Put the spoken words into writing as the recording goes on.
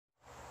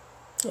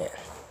Yan.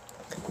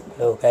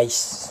 Hello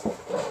guys,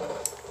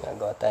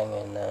 nagawa tayo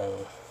ngayon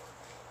ng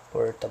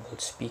portable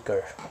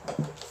speaker.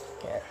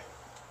 Yan.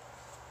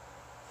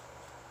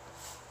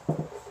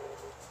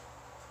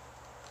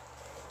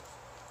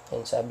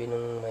 Yan, sabi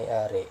nung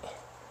may-ari,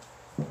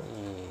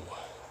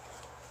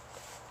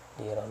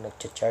 di raw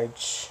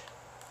nagcha-charge.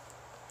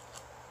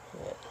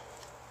 Yan.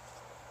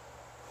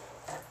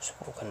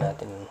 Subukan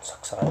natin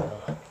saksakan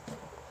ng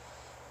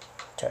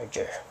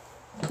charger.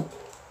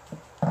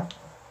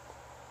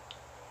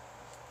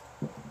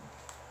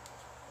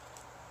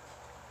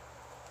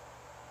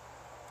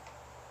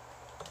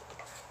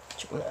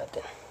 Check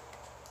natin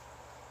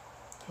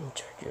yung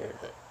charger.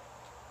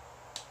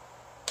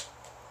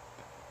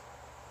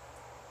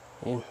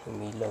 Yun,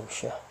 umilaw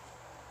siya.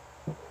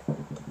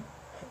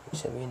 Ibig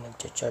sabihin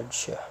nagcha-charge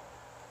siya.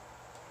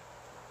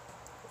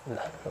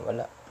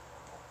 Nawala.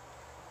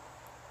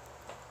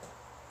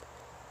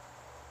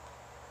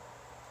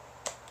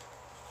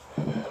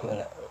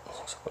 Wala.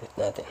 Saksakulit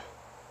natin.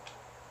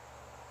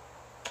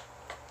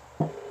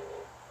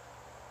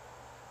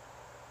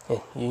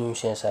 Yun yung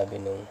sinasabi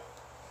nung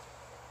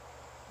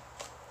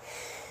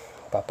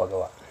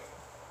papagawa.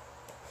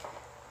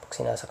 Pag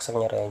sinasaksak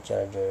niya rin yung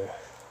charger,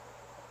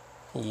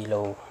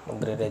 ilaw,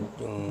 magre-red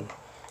yung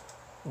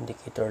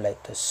indicator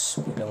light, tapos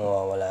biglang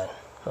mawawala,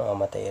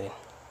 mamamatay rin.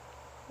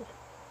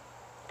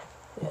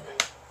 Yan.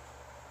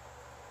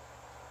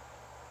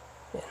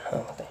 Yan,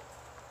 mamamatay.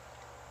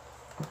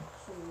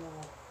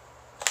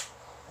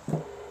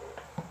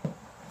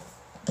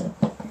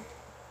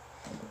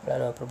 Wala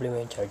naman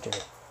problema yung charger.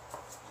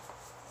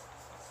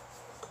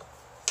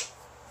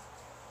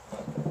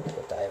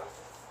 Ito tayo.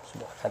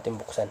 Subukan natin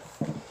buksan.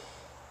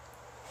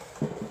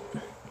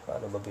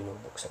 Paano ba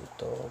binubuksan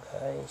ito,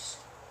 guys?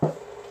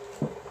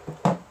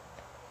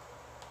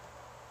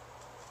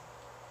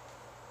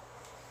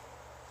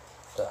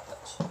 Ito,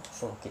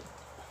 sungkit.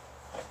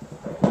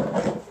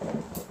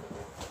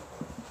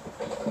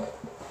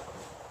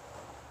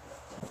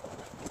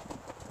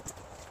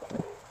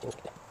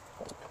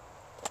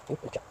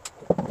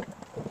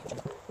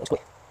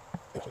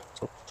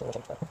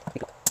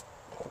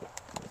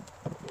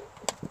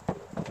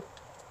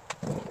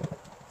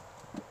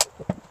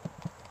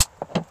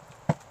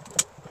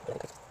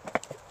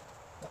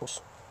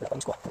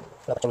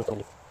 Wala pa siyang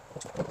tuloy.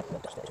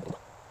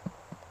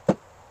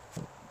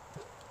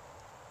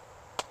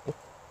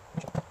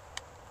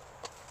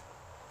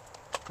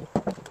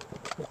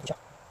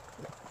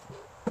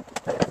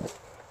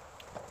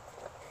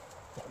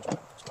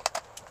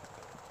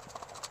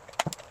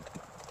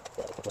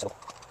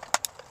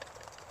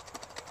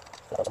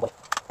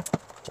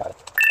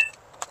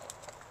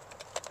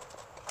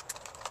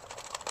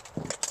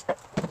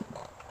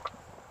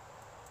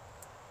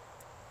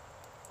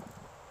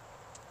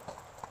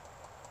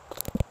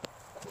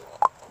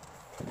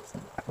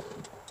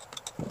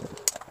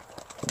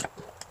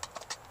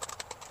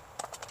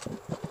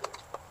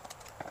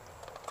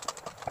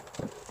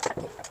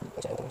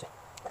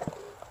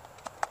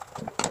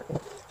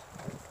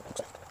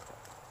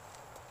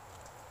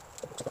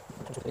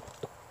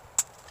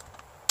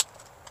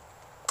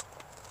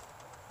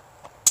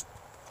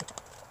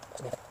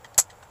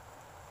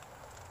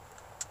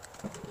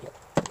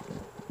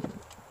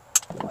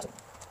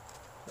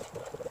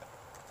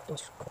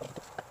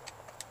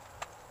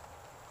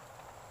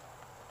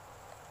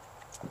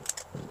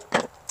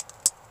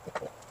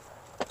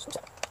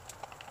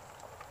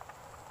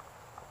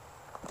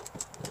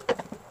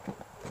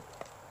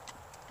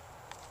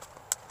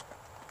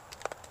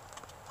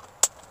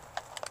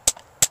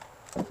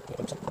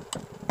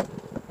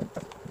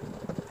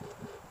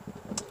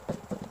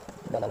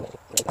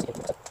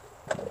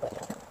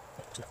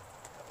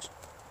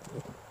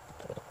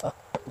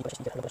 Di ba siya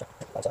speaker? Ano ba siya?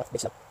 Ang sarap,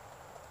 base lang.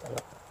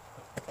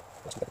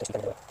 Mas speaker ito, speaker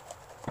na diba?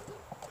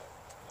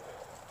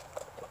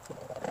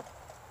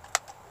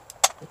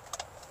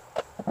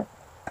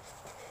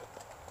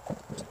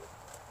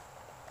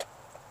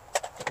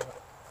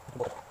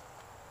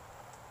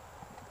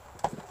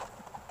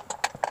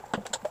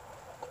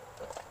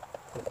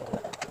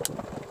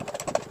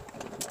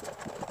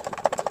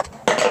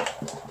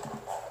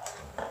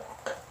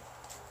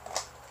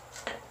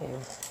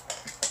 Ayun.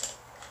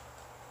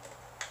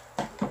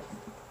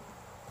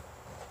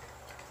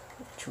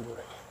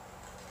 Tsura.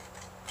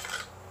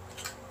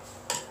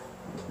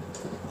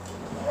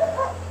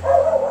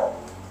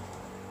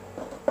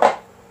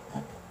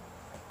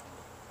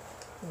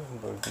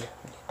 Board niya.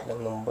 Liit lang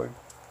ng board.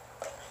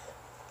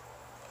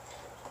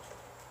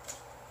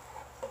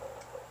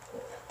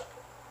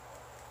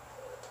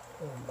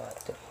 Yung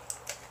battery.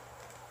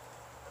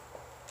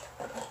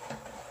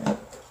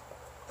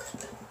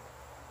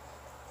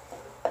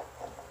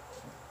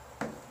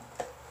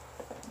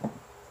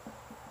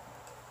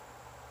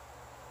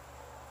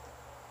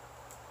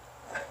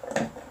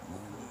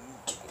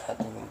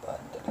 Natin yung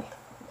battery.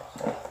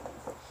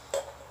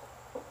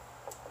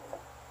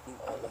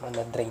 Baka naman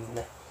na-drain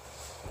na.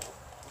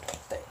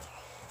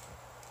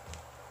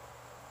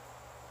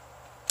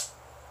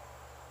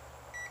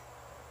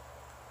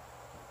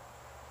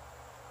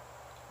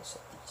 sa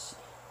DC.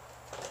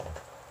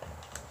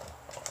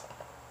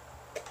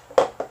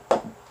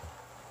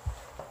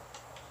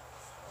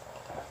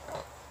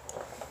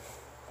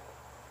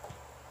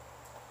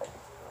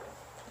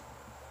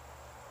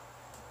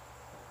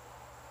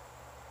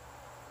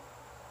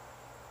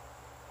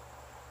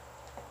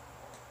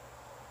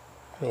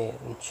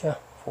 Meron siya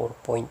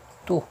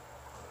 4.2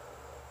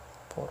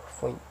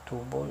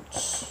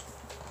 volts.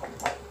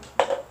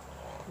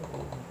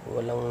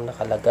 Walang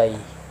nakalagay.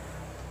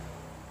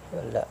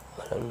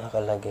 Walang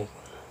nakalagay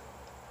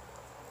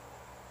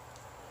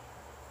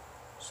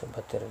sa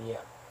baterya.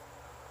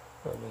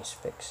 Ano yung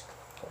specs?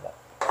 Wala.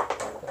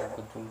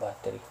 Good yung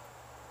battery.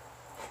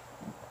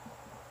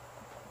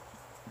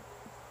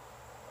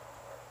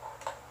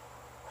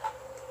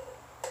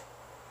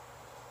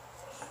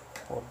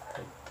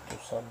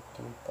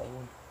 Something pa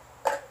yun.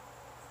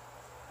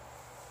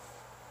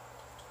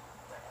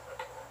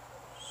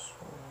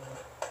 So,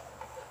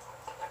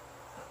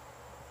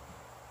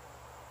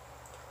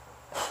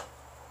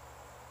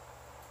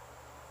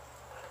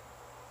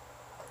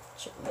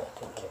 check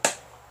natin ulit.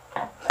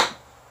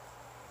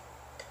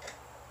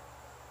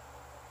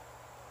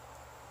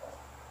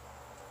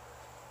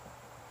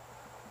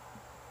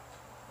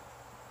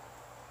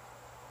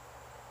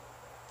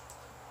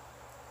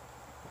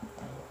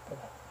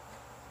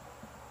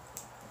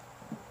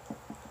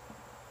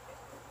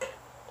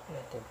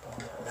 Natin pa.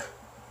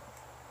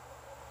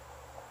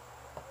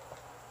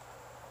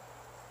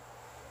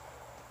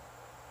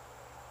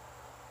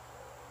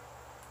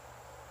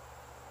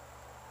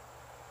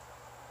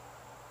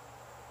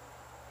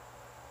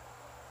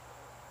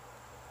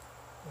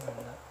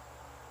 Wala.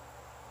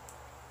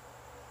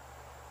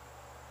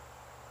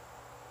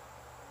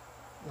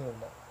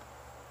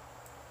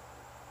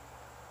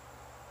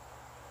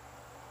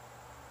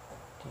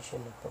 Hindi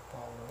siya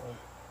nagpa-power on.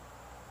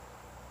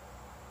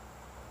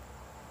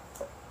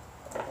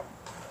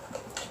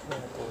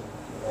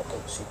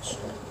 Natin switch.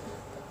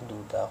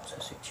 Duda ako sa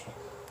switch.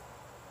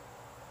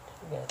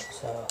 Tignan natin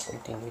sa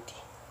continuity.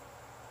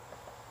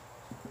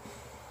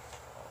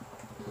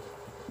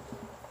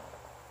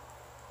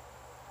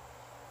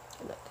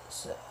 Tignan natin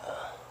sa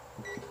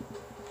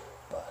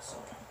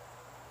buzzer.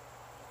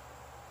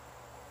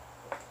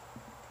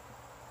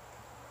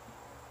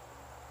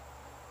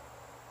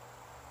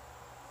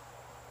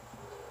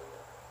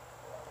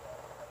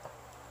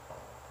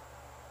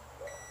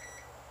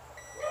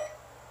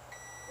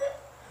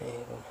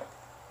 Meron.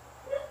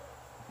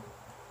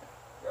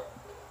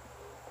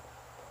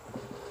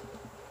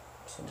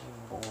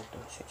 Sabihin buo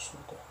itong switch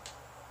nito.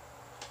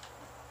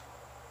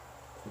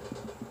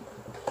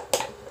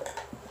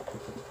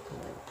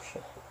 Buo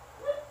siya.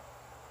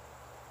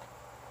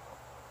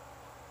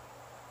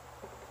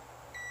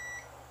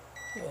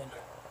 Yan.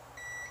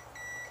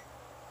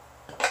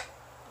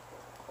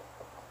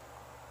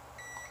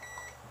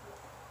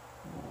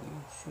 Buo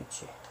yung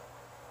switch eh.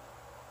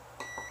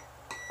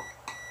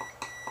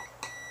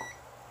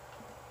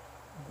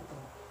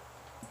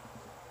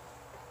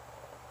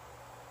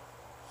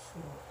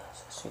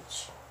 Sa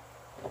switch.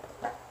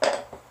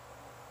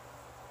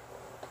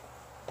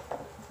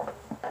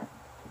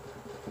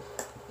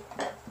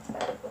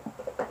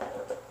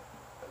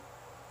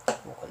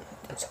 Bukan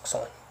natin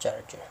saksakan yung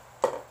charger.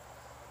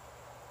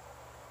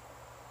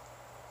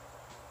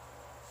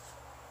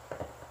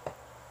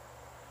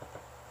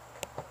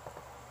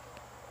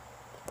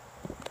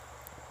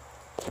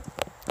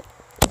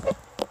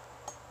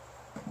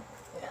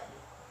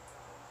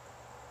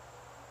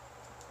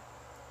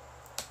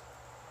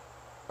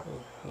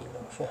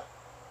 Ilaw siya.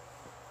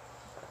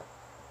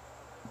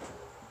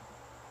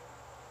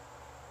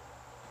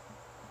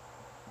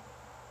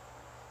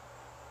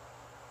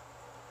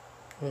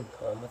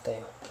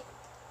 Nakamatay.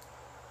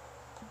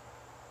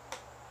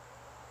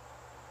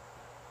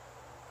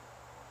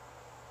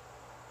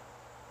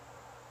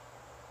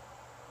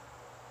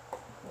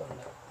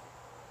 Wala.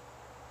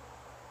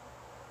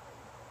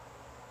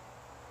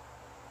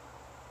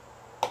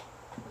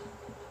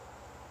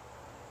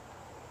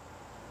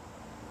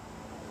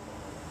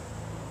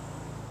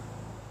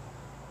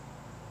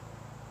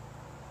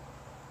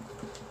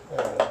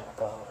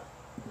 Power.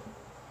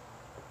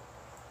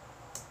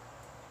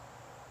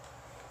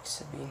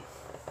 Sabihin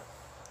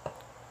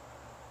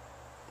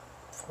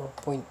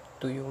 4.2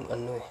 yung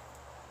ano eh.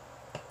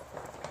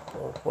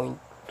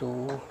 4.2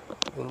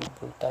 yung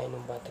voltahe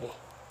ng battery.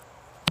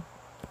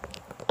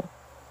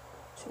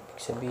 So, ibig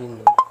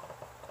sabihin nun,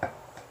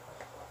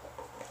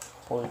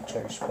 full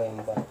charge pa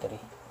yung battery.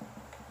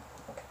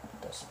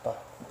 Tapos pa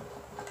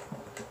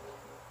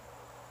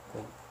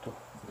 0.2.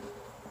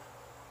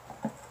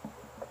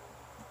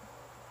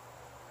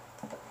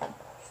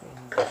 So,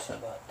 hindi sa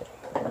battery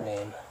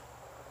problema.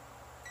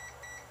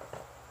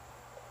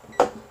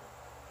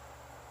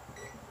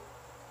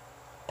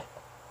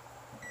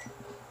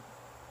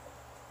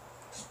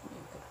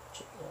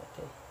 Check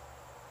natin.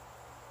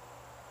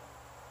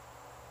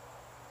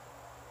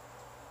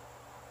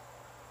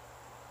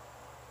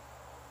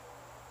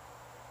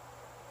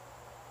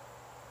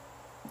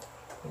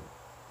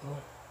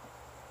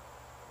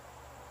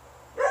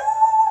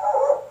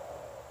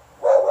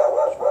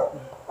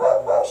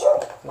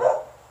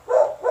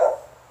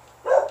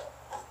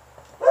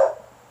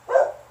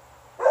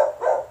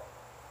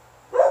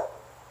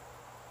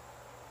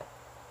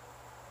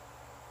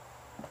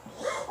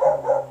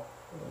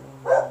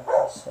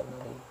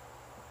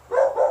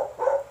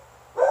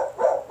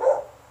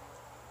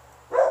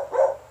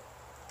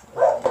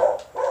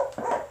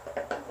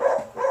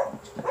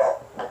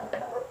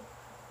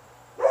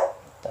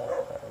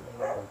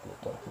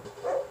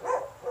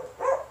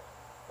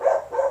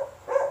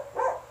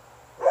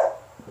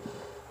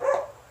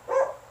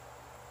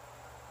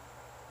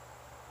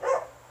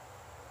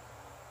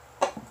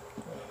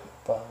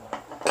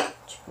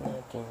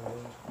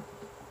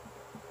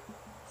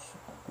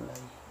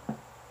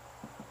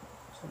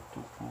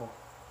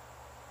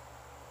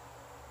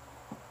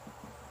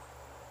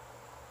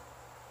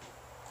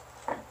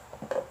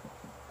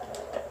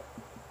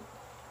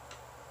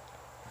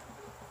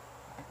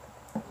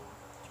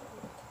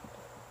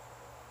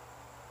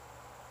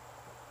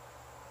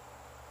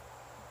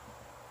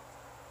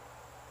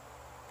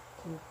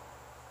 Ito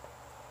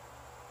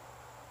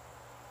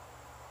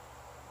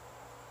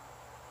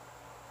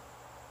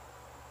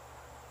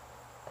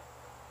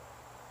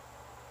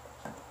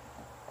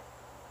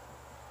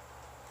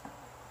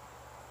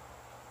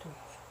yung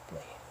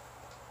supply.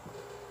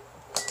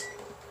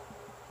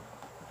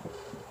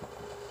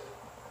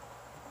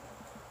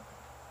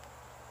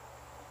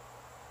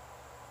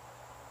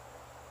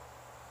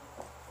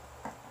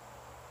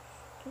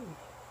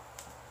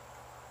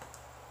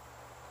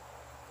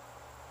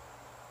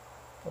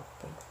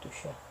 Ito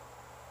siya.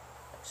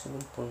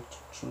 7-volt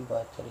charge yung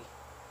battery.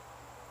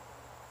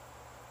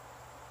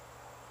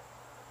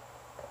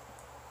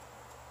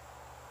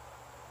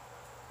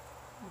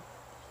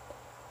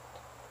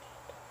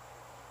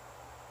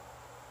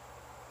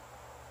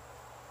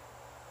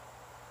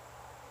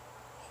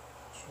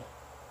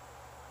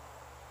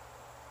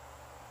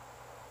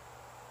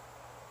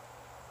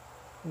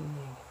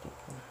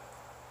 Negative na.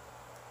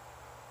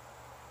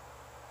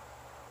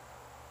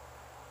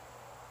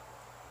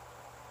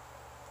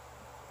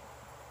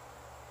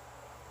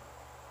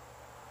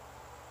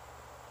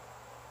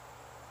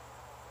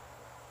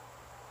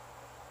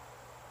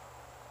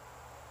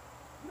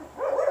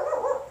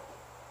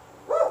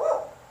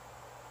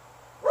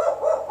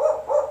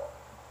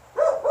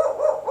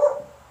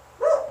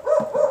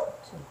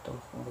 Saan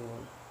tumakbo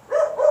yun?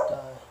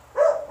 Tayo.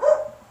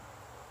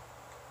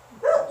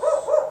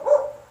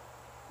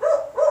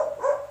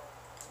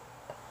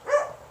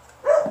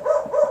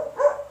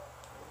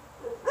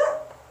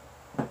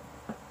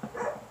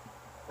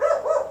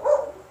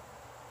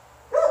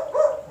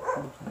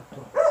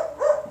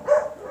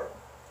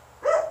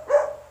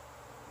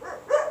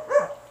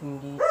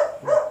 Hindi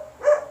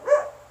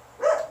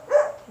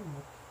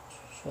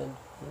siya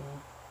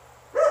doon.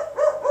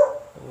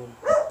 Ayun,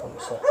 pang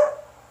isa.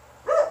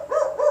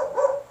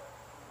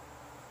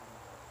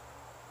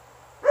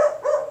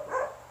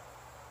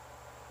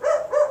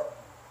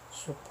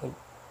 So,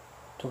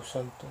 0.2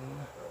 something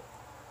na.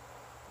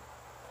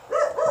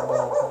 Bago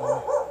na.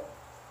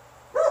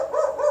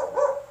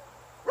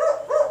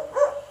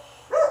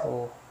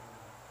 So,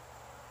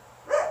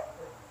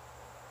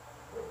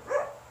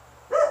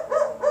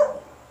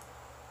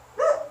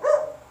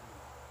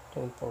 ito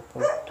yung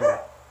 4.2.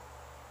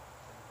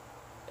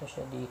 Ito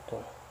siya dito.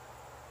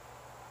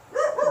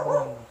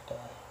 Ano yung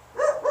tayo?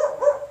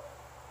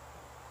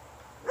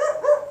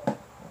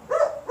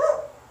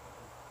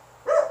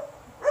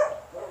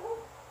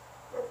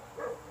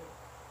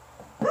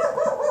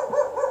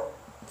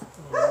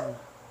 Dyan.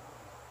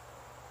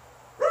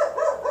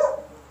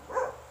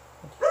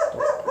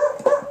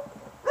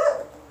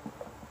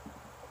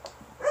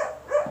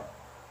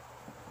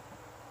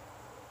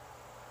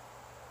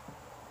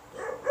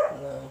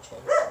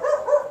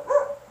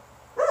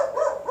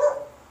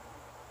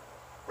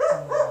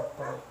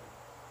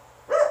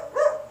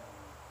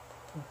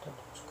 Punta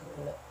doon sa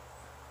kabila.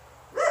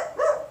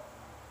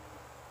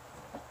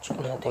 Check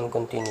natin yung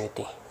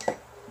continuity.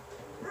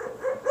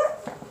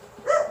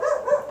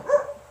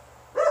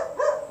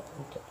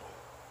 Punta doon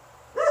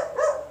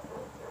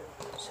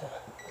sa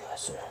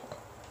buzzer.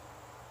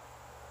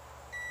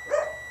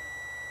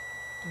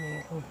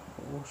 Mayroon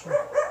po siya.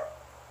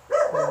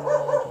 Wala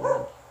dyan na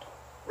dito.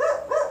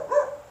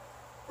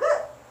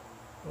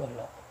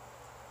 Wala.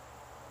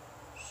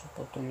 So,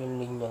 putol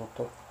yung linyang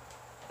to.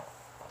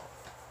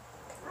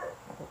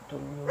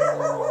 Putol yung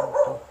linyang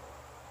to.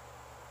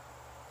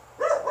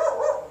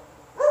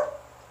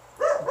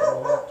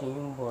 Tignan natin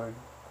yung board.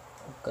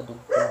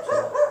 Magkadugtong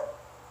sila.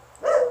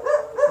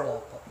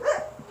 Dapat.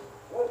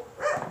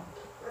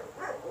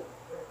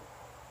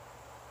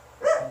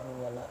 Pero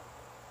wala.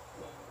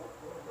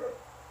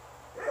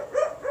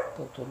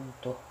 Putol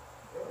to.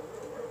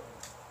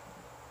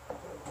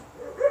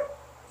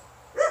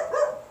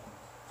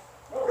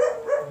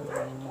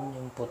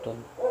 Putol.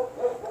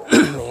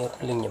 May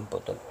linyang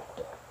putol.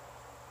 Ito.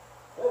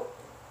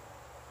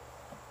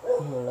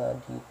 Mula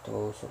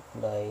dito,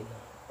 supply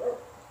ng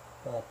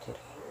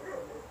battery.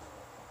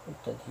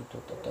 Punta dito,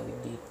 tatawid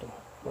dito.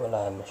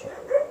 Wala na siya.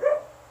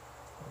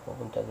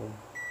 Pupunta dun.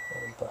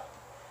 Meron pa.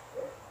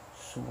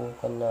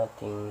 Subukan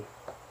nating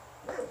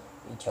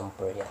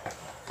i-jumper yan.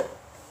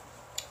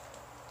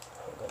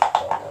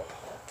 Ganito lang.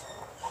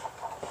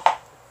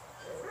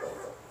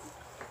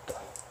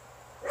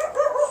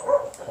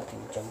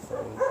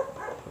 Jumper.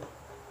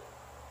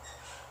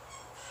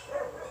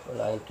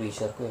 Wala yung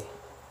tweezer ko eh.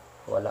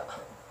 Wala.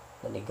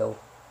 Naligaw.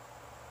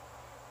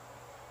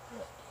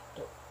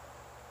 Dito.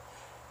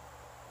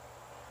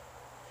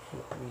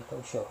 Naligaw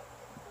siya.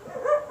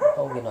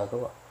 Ano ang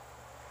ginagawa?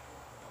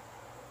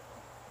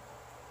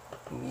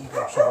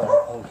 Umiilaw siya.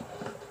 Wala pang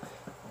ginagawa.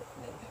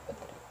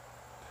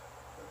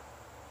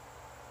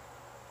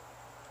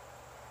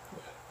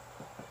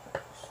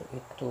 So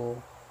ito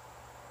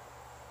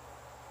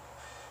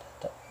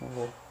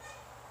tatakbo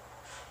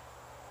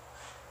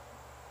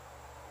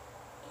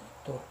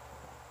dito.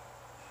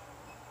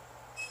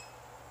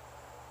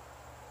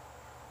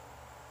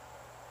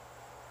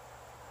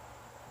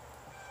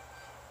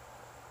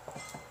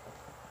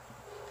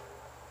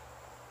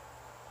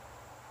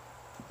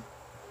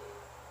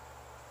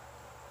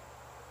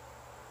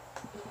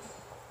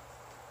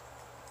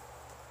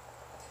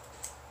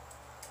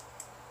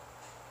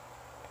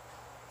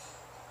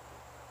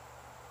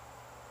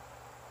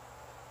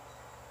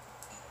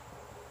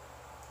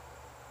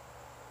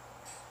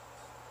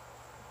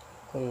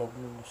 kung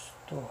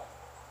naglulusto.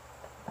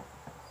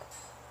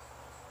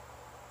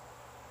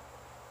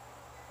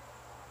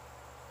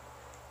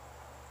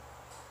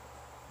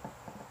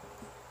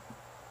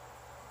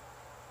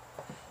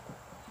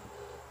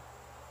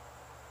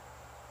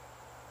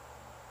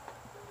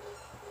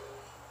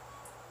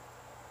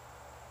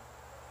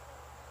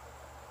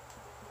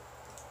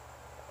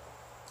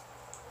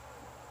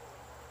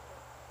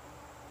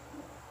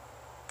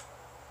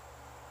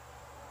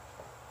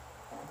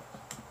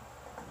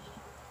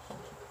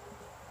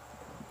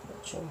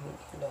 Yung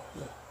ilaw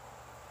na.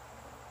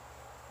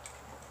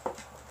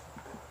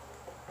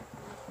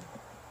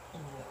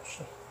 Ilaw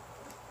siya.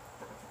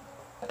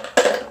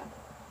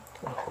 Ito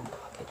na kung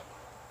bakit.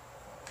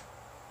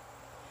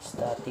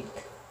 Static.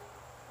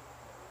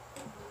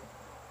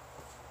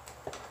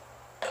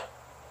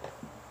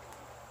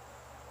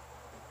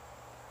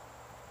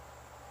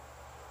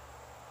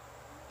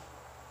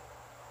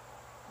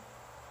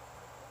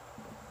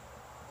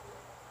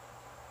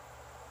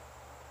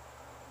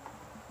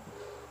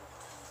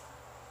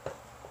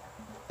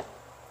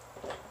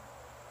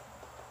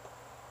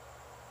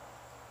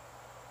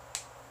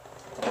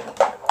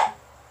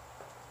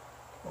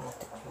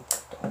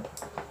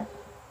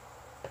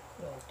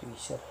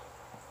 Tweezer.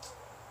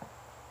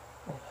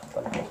 Wala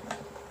pala.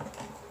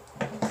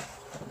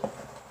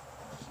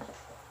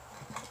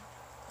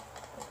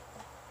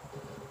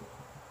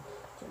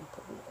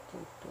 Jumper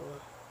natin ito.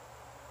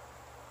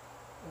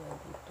 Ayan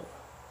dito.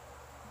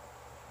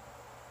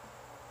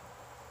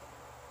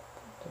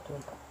 Ito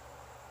doon.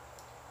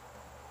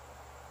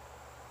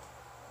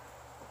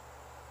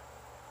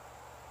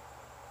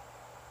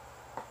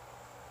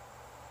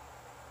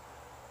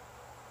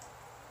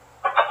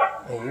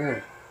 Ayun.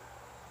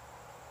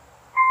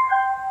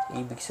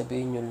 Ibig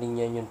sabihin yung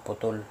linya yun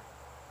putol.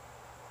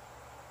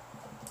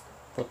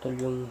 Putol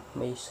yung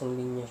may isang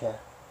linya siya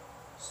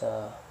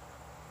sa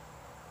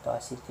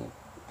positive.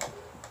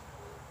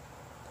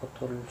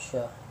 Putol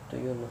siya. Ito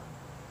yun.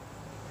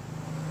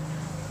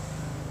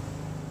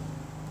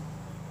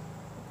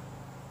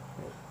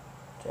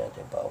 Diyan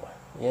natin bawal.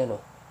 Yan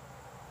o.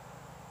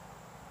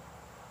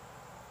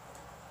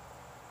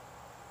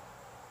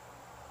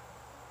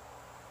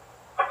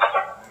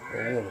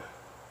 Ayun.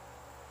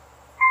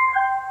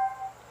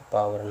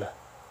 Power na.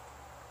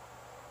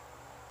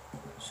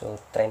 So,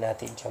 try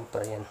natin jumper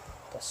yan.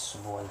 Tapos,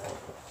 subukan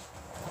natin.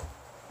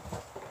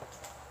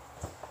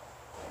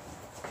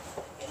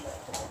 Lagyan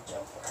natin ang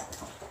jumper.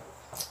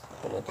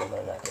 Pinutin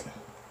muna natin.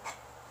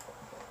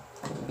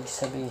 Ibig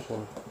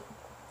sabihin,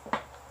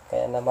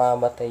 kaya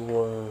namamatay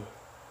yung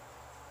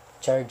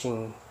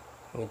charging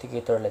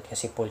indicator light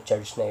kasi full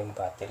charge na yung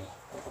battery.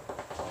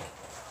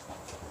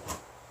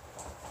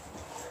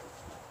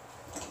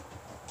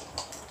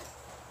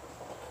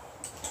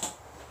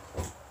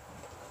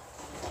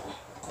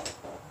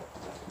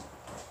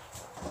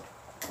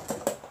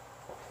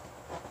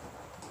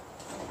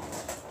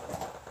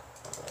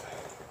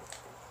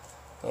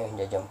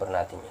 Ngayon, jumper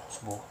natin yun.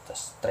 Subukan.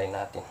 Tapos, try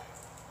natin.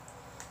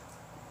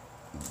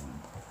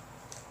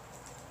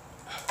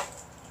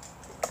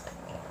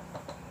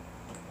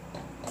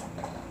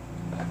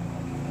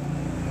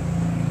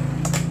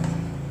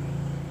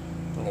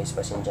 Guys,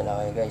 pasensya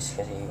na kayo guys.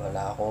 Kasi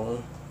wala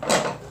akong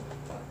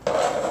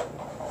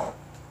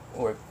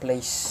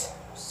workplace.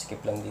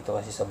 Skip lang dito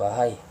kasi sa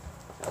bahay.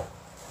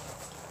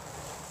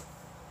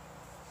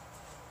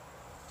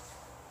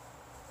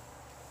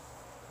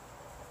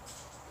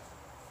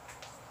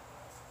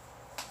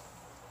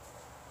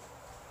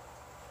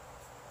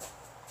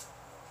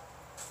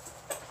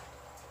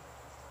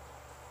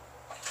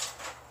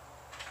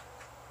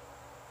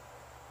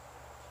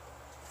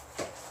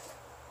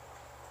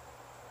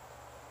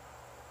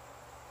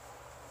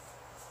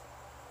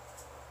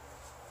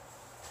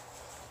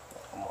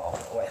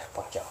 Wire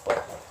pang jumper.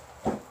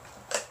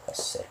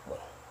 Tapos cellphone.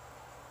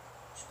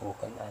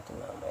 Subukan natin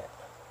mamaya.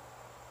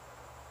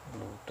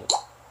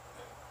 Bluetooth.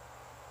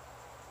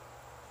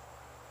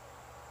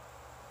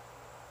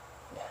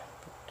 Yan,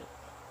 Bluetooth.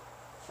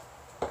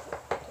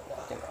 Ito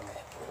natin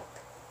mamaya.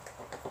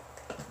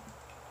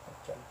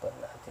 Jumper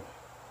natin.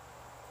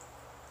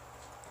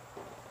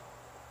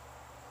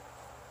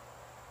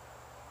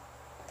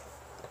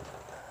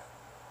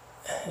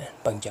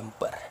 Pang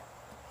jumper.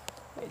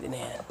 Pwede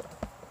na yan.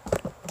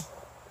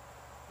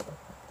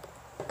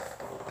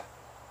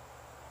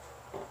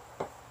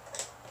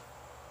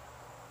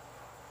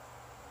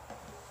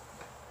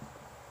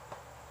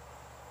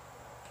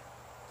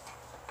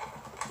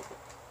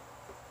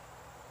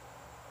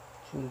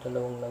 Yung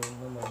dalawang lang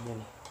naman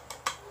yun eh.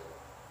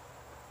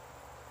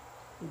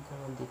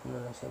 Dito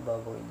na lang sa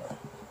ibabaw ilan.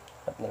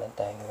 At na lang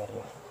tayong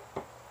wire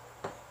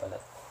palat.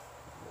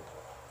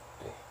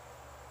 Okay.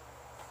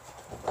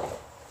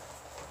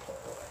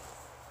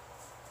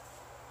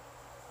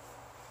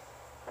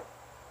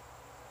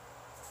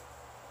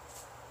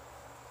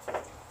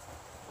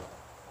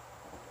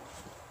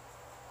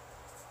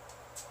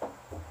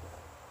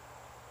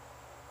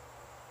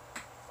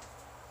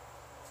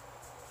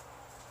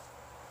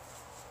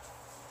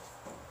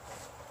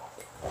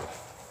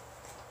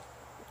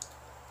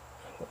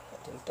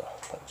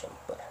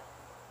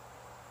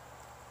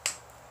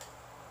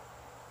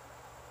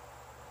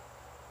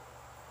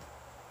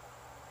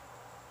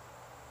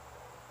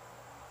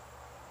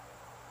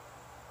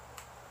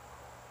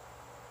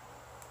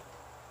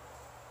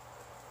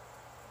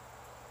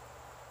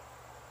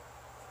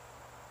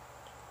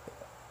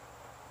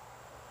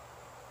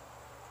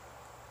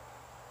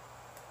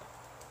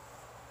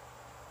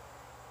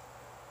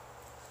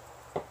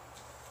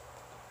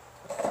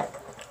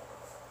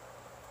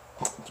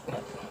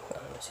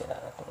 sira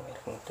na itong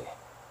wire kong ito eh.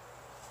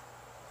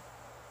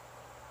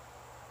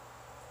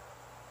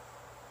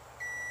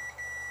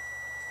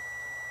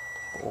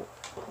 Oh.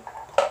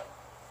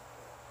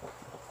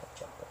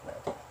 Jumper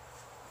natin.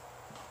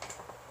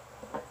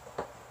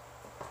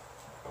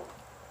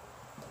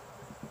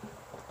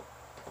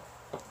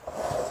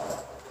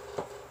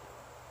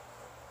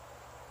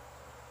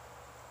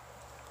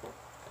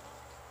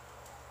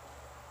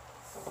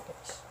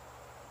 Guys.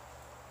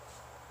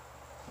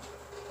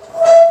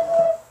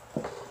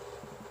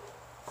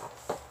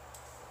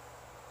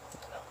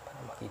 Para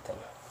makita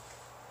nyo.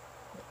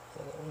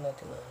 Lagyan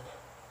natin na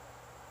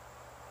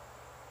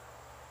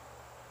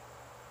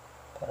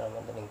para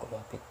madaling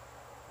kumapit.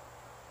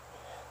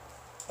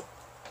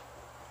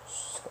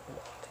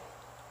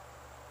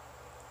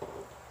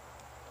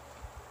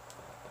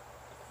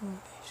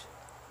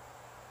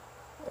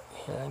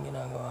 Yan ang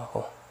ginagawa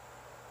ko.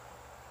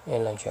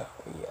 Yan lang siya.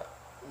 Yeah.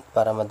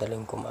 Para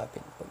madaling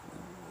kumapit.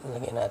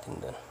 Lagyan natin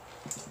doon.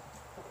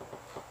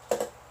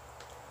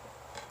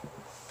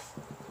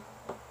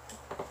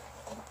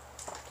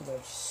 Ito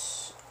guys.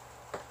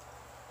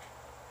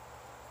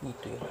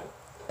 Dito yun.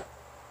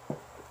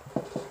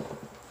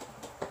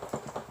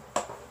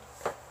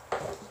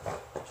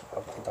 So,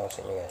 papakita ko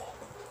sa inyo guys.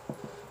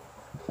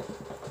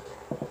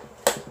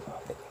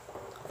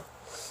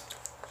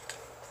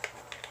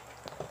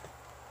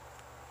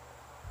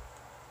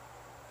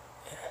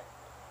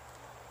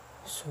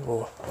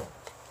 So,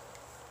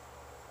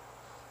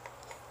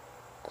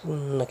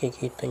 kung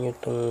nakikita nyo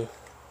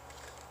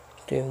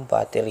ito yung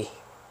battery.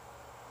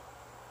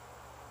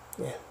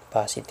 Yan,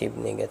 positive,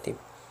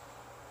 negative.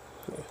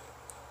 Yan,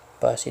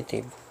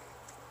 positive.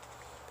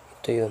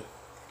 Ito yun.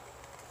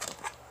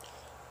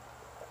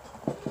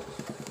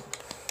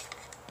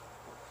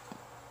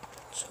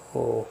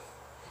 So,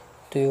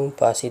 ito yung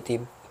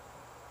positive.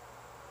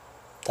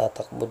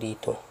 Tatakbo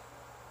dito.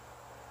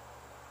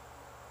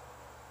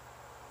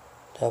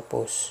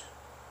 Tapos,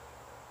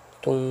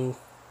 itong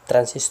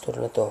transistor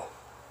na to,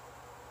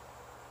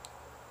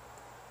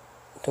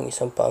 itong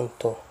isang paang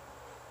to,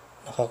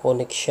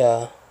 nakakonect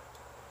siya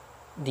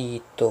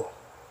dito.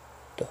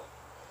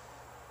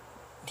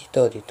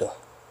 Dito.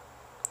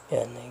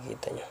 Yan,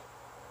 nakikita nyo.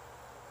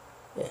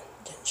 Yan,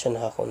 dyan siya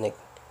nakakonect.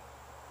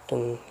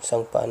 Itong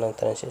isang paan ng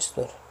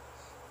transistor,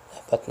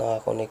 dapat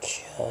nakakonect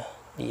siya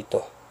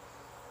dito.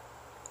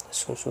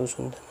 Tapos kung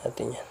susundan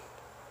natin yan,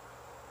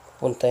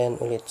 pupunta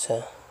yan ulit sa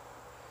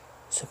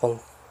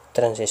pang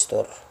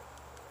transistor.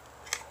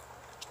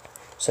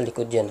 Sa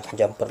likod yan,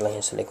 jumper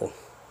lang yan sa likod.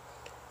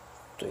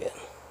 Ito yan.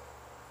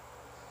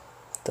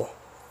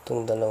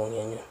 Itong dalawang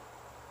yan yun.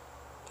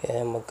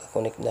 Kaya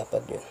magka-connect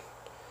dapat yun.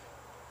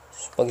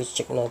 So, pag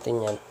i-check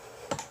natin yan,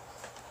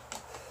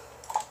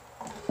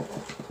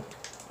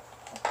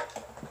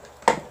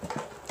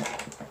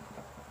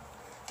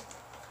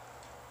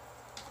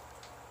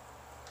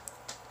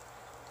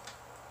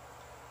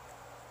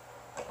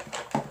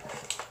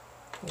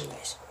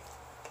 guys,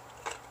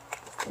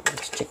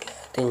 check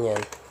natin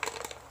yan,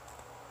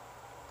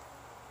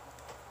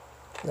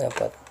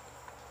 dapat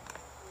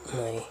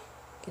may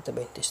kita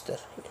ba yung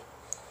tester yan.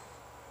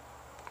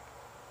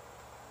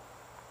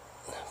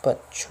 Dapat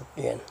shoot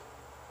yan,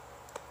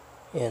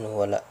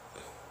 wala,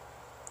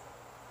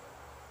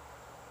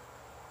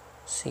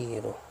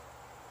 0.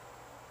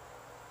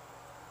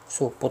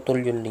 So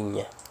putol yung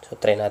linya. So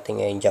try natin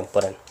ngayon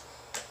jumperan.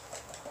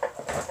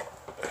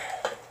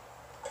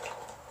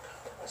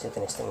 Kasi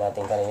tinesting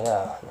natin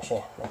kanina,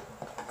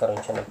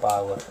 nagkaroon siya ng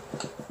power.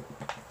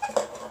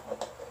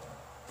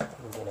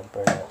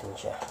 Dinamper natin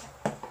siya.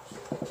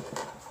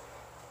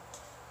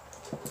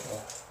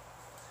 Ayan.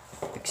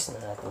 Fix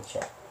na natin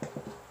siya.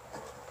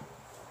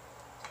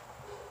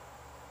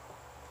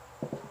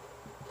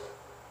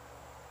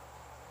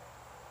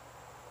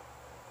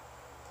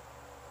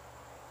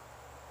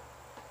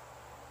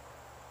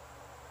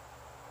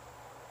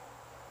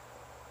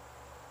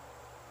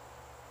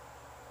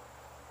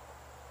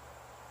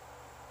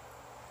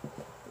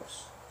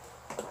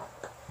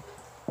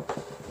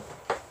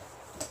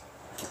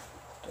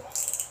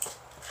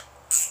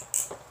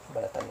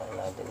 Balatan lang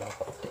natin ng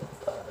konti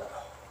para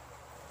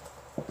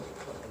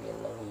malagyan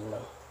ng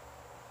hinang.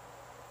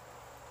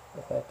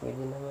 Kaya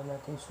pwede naman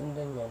natin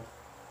sundan yan.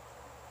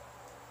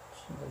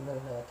 Sundan lang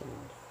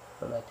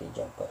natin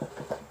jumper.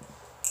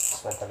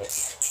 Mas madali.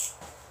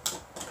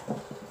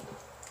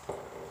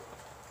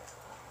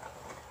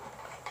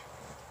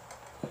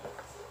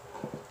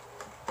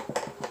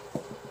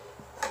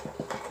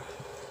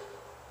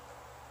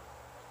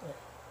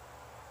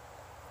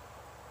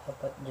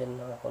 Dapat dyan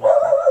nakakulit.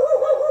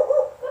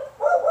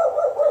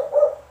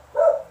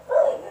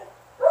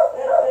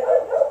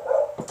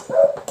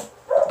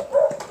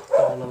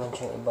 Naman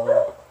siyang ibang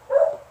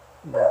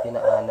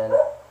tinaanan.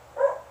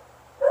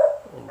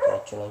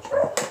 Diretso lang siya.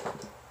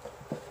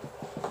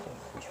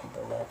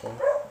 Jumper natin.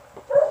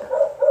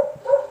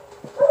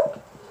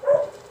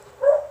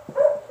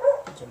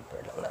 Jumper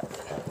lang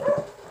natin.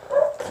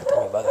 Kita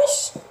nyo ba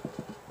guys?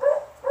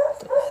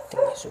 Ito natin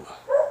i-zoom.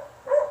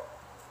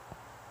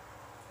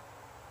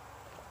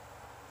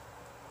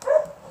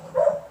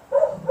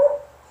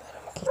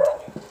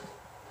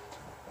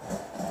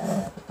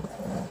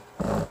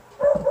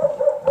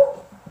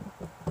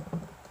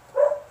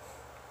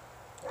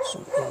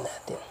 Zoom in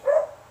natin.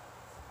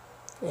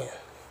 Ayan.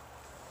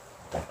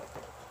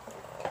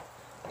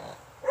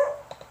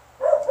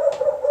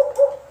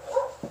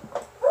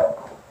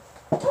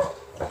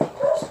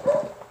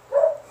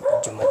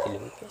 Medyo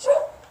madilim kasi.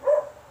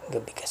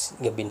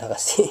 Gabi na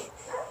kasi.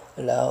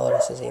 Wala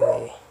oras sa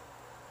may.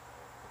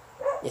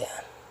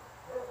 Yan.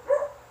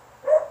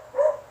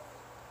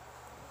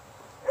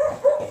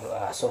 Yung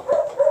aso.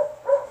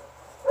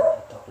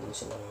 Tinatawag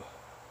silang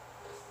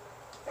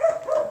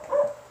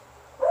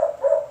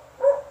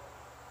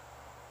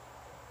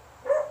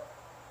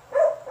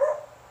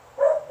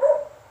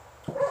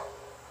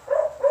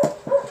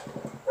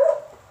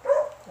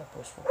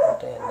tapos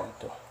pupunta yan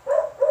dito.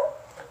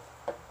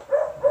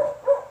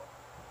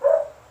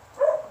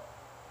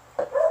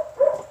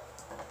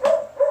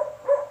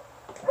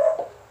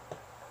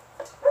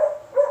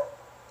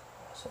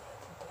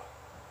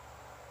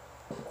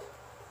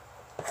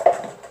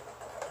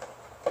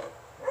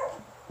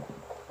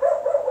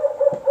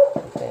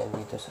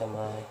 Dito sa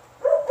may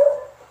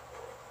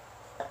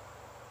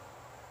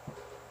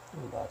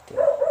battery.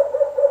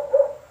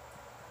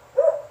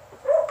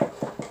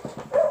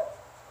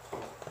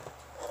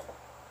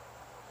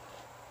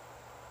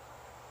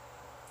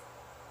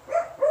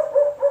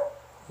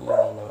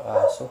 Ingay ng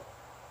aso.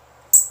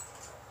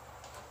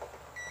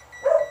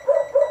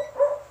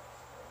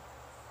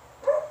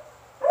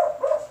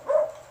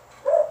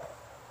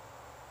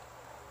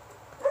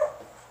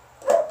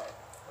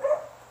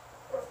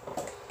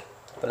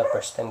 Pala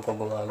first time ko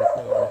gumamit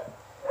ng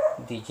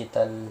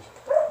digital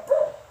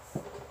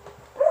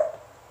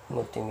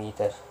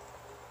multimeter.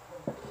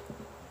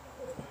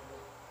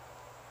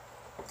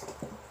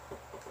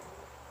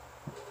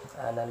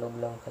 Analog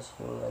lang kasi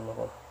yung ano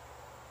ko,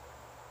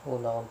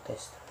 una kong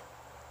test.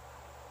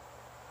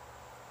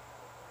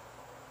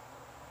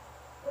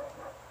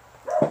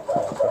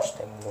 First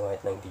time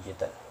gumamit ng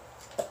digital,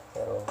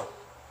 pero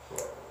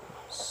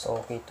so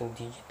okay itong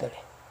digital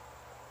eh.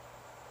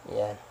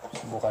 Yan,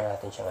 subukan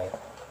natin siya ngayon.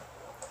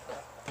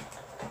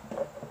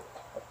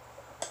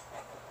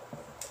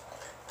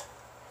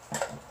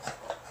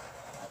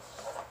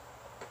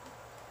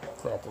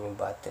 Natin yung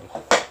battery.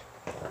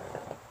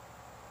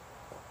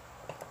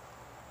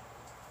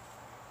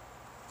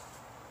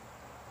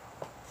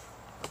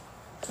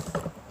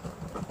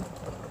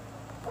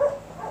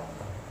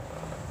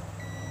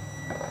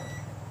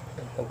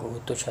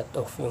 Nag-auto shut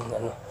off yung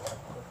ano,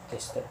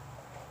 tester.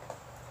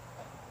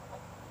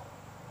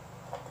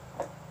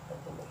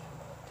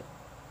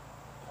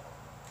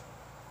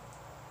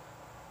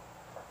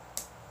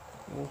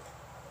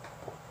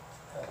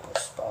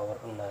 Tapos power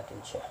on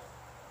natin siya.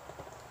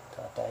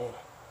 Tatayin.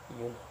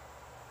 Yun.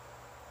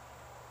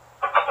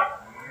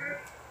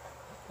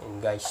 Yun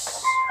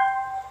guys.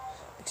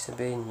 Ibig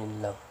sabihin yun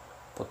lang.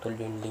 Putol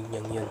yung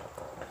linyang yun.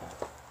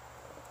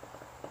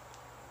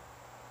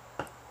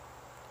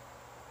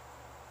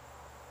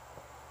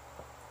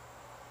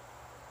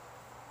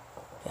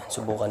 Yan.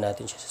 Subukan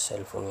natin siya sa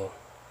cellphone yun.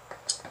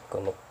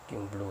 Connect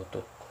yung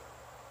Bluetooth.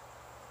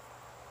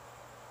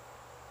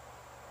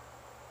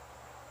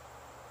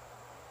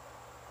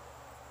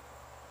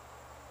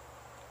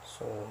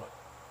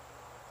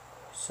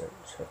 So,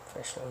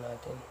 refresh lang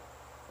natin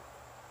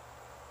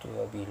ito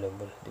yung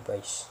available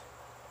device.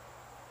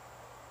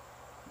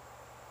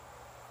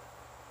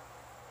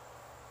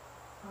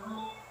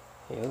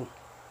 Ayun.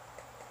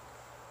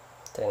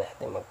 Try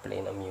natin mag-play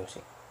ng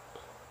music.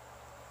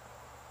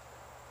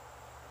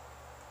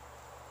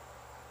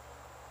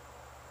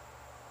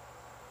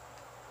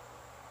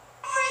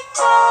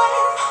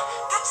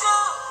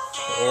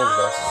 Ayun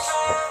guys.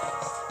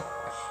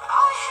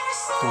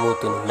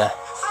 Tumutunog na.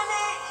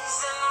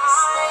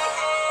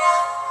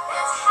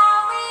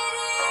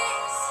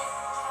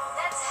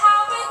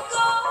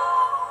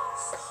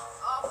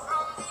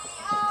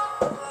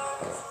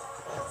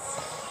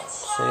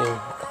 So yun,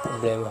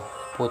 problema,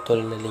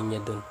 putol na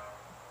linya dun.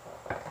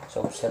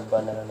 So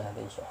obserba na lang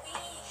natin siya.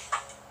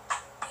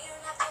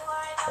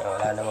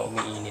 Wala namang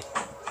umiinit.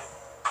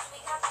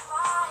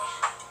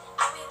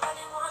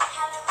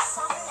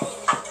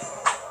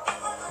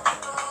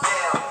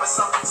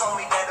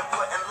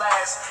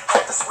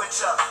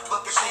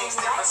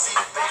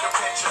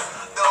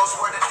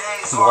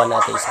 Bukan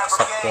natin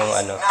isaksak yung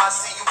ano,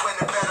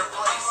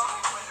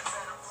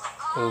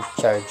 yung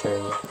charger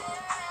niya.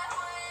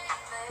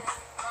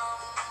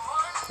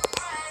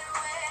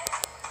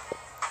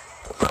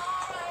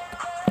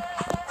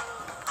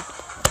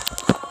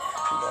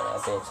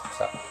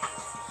 Saksak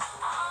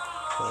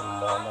yung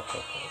mga mato.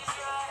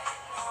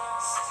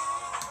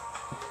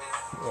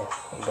 Yan,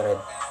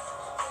 bread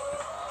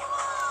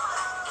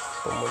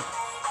pumul.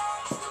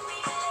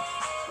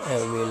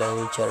 Ayun, may lang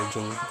yung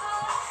charging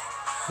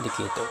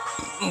indicator.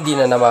 Hindi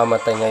na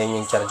namamatay ngayon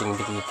yung charging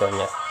indicator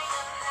nya.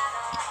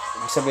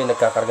 Ibig sabihin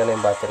nagkakarga na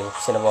yung battery,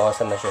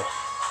 sinabawasan na siya.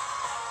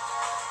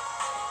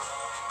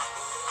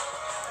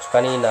 So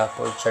kanina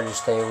full charge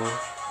na yung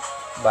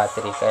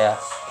battery, kaya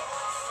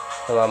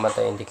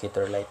namamatay yung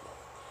indicator light.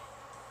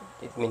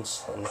 It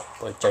means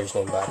full charge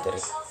na yung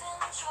battery.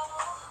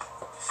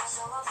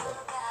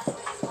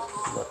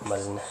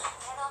 normal na.